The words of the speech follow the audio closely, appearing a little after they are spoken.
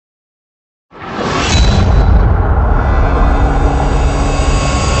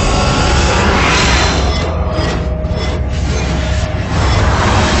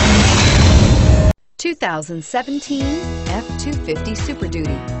2017 F-250 Super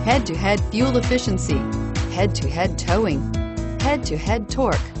Duty. Head-to-head fuel efficiency, head-to-head towing, head-to-head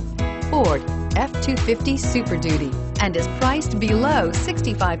torque. Ford F-250 Super Duty, and is priced below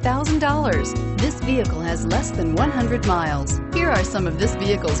 $65,000. This vehicle has less than 100 miles. Here are some of this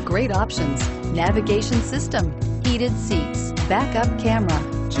vehicle's great options: navigation system, heated seats, backup camera,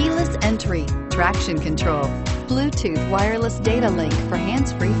 keyless entry, traction control, Bluetooth wireless data link for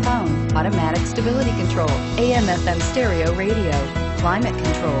hands-free phone, automatic stability control, AM/FM stereo radio, climate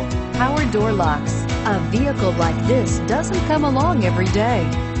control, power door locks. A vehicle like this doesn't come along every day.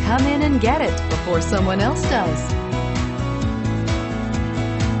 Come in and get it before someone else does.